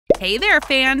Hey there,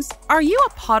 fans! Are you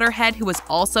a Potterhead who is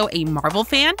also a Marvel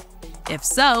fan? If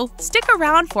so, stick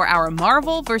around for our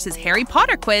Marvel vs. Harry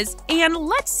Potter quiz, and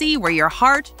let's see where your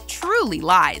heart truly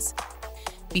lies.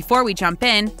 Before we jump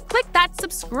in, click that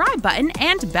subscribe button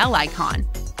and bell icon.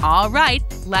 Alright,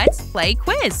 let's play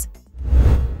quiz!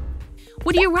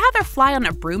 Would you rather fly on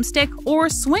a broomstick or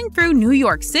swing through New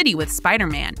York City with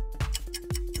Spider-Man?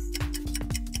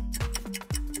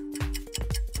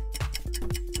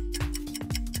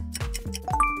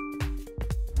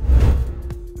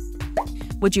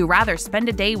 Would you rather spend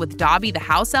a day with Dobby the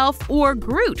house elf or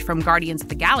Groot from Guardians of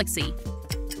the Galaxy?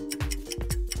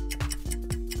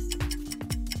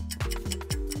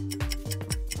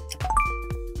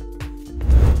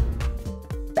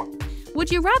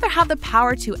 Would you rather have the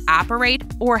power to apparate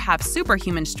or have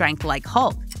superhuman strength like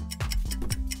Hulk?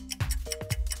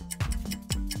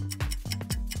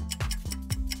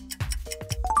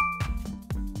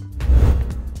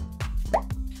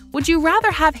 Would you rather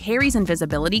have Harry's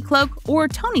invisibility cloak or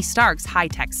Tony Stark's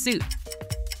high-tech suit?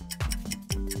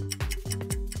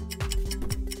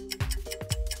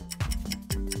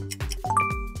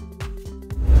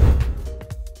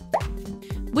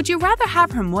 Would you rather have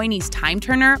Hermione's time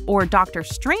turner or Doctor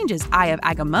Strange's Eye of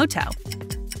Agamotto?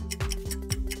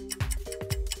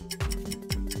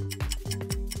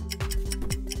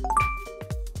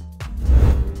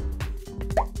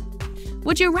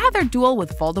 Would you rather duel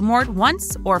with Voldemort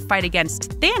once or fight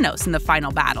against Thanos in the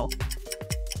final battle?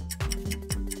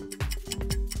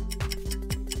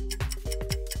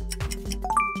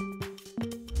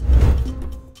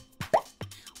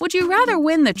 Would you rather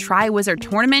win the Triwizard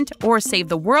Tournament or save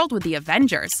the world with the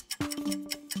Avengers?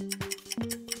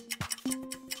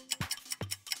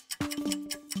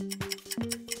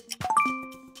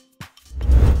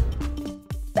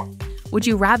 Would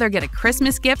you rather get a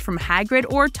Christmas gift from Hagrid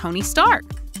or Tony Stark?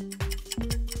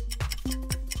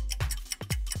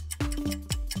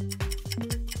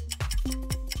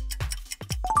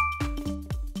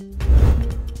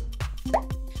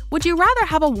 Would you rather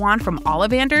have a wand from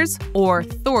Ollivander's or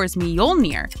Thor's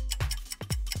Mjolnir?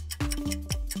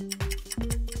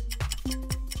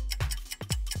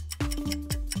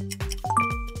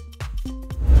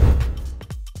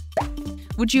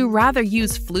 Would you rather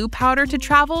use Floo powder to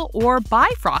travel or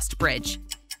Bifrost Bridge?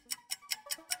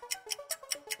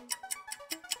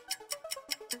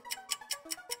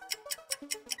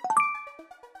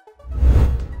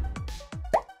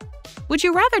 Would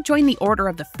you rather join the Order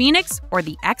of the Phoenix or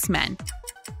the X-Men?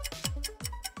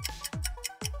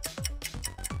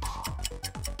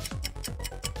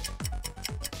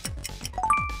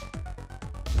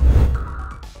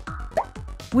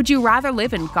 Would you rather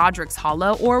live in Godric's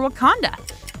Hollow or Wakanda?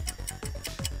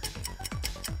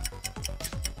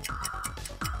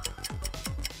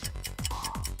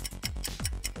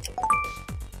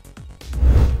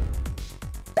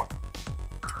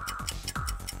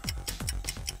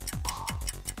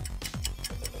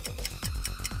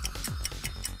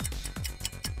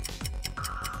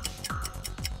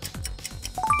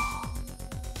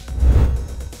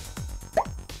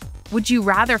 Would you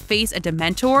rather face a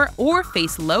Dementor or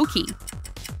face Loki?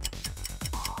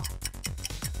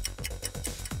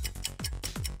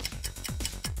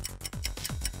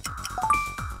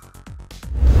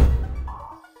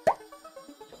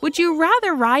 Would you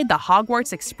rather ride the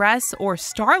Hogwarts Express or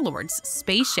Star-Lord's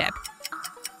spaceship?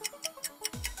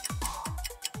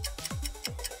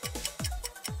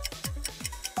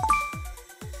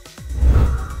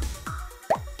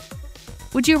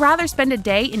 Would you rather spend a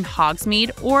day in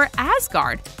Hogsmeade or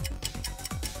Asgard?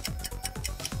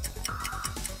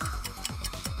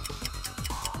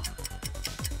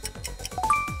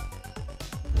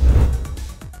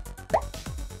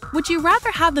 Would you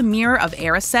rather have the Mirror of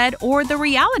Erised or the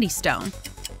Reality Stone?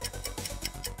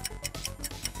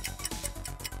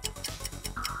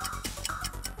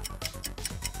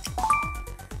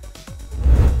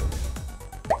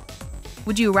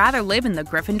 Would you rather live in the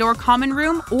Gryffindor Common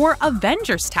Room or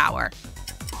Avengers Tower?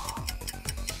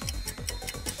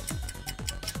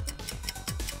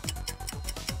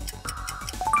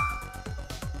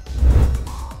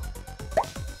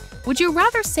 Would you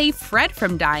rather save Fred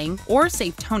from dying or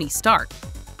save Tony Stark?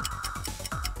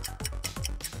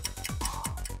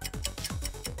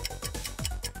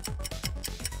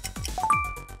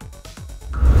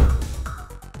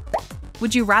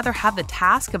 Would you rather have the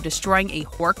task of destroying a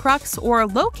Horcrux or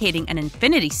locating an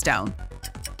Infinity Stone?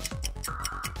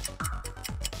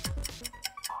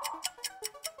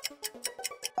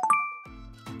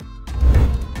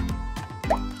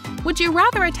 Would you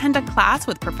rather attend a class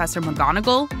with Professor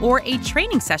McGonagall or a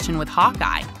training session with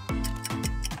Hawkeye?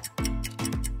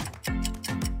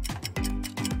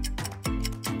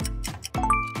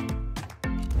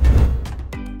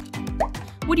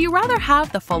 Would you rather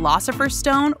have the Philosopher's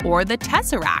Stone or the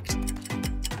Tesseract?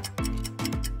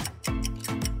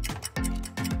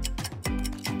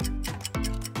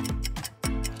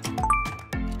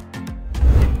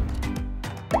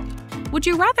 Would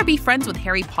you rather be friends with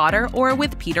Harry Potter or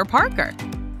with Peter Parker?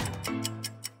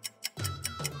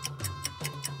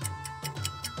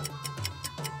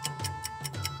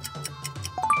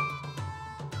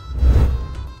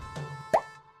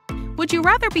 Would you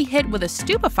rather be hit with a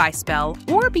stupefy spell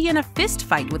or be in a fist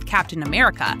fight with Captain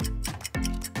America?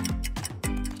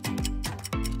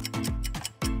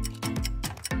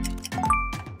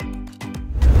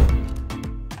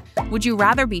 Would you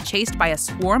rather be chased by a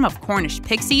swarm of Cornish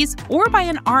pixies or by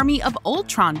an army of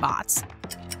Ultron bots?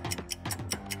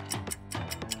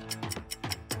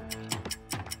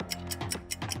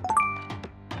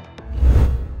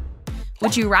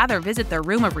 Would you rather visit the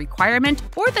Room of Requirement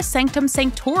or the Sanctum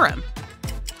Sanctorum?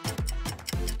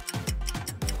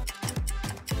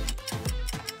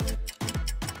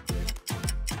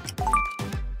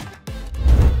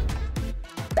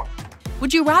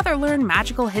 Would you rather learn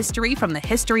magical history from the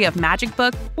History of Magic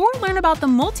book or learn about the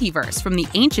multiverse from the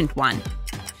Ancient One?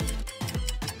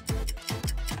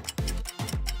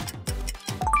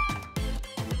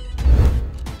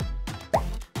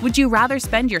 Would you rather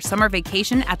spend your summer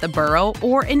vacation at the Burrow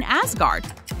or in Asgard?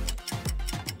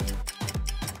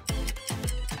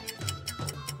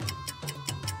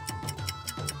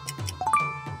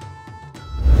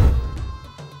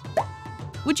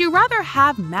 Would you rather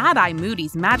have Mad-Eye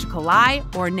Moody's magical eye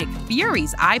or Nick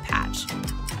Fury's eye patch?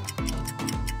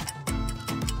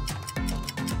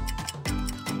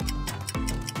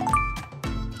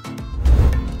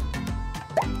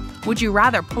 Would you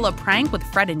rather pull a prank with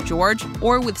Fred and George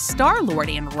or with Star-Lord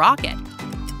and Rocket?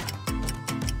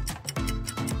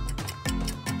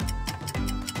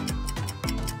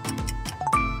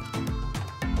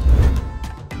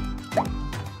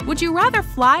 Would you rather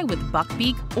fly with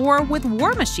Buckbeak or with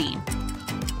War Machine?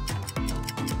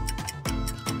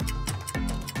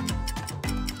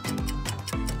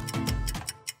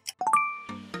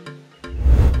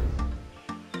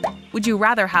 Would you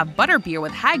rather have butterbeer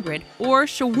with Hagrid or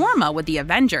shawarma with the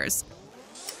Avengers?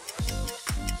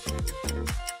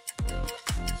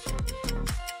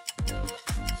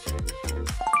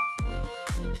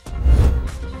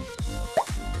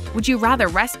 Would you rather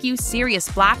rescue Sirius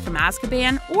Black from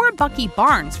Azkaban or Bucky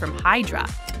Barnes from Hydra?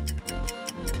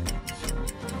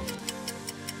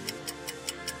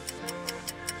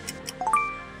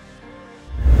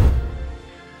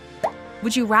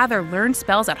 Would you rather learn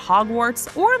spells at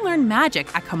Hogwarts or learn magic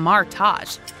at Kamar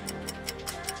Taj?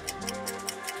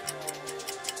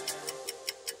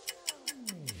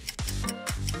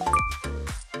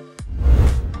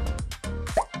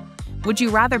 Would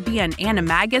you rather be an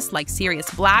animagus like Sirius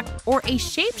Black or a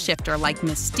shapeshifter like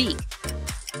Mystique?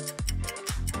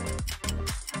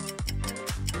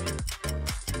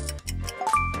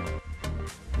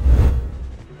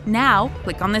 Now,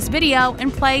 click on this video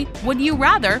and play Would You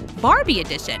Rather Barbie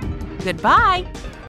Edition. Goodbye!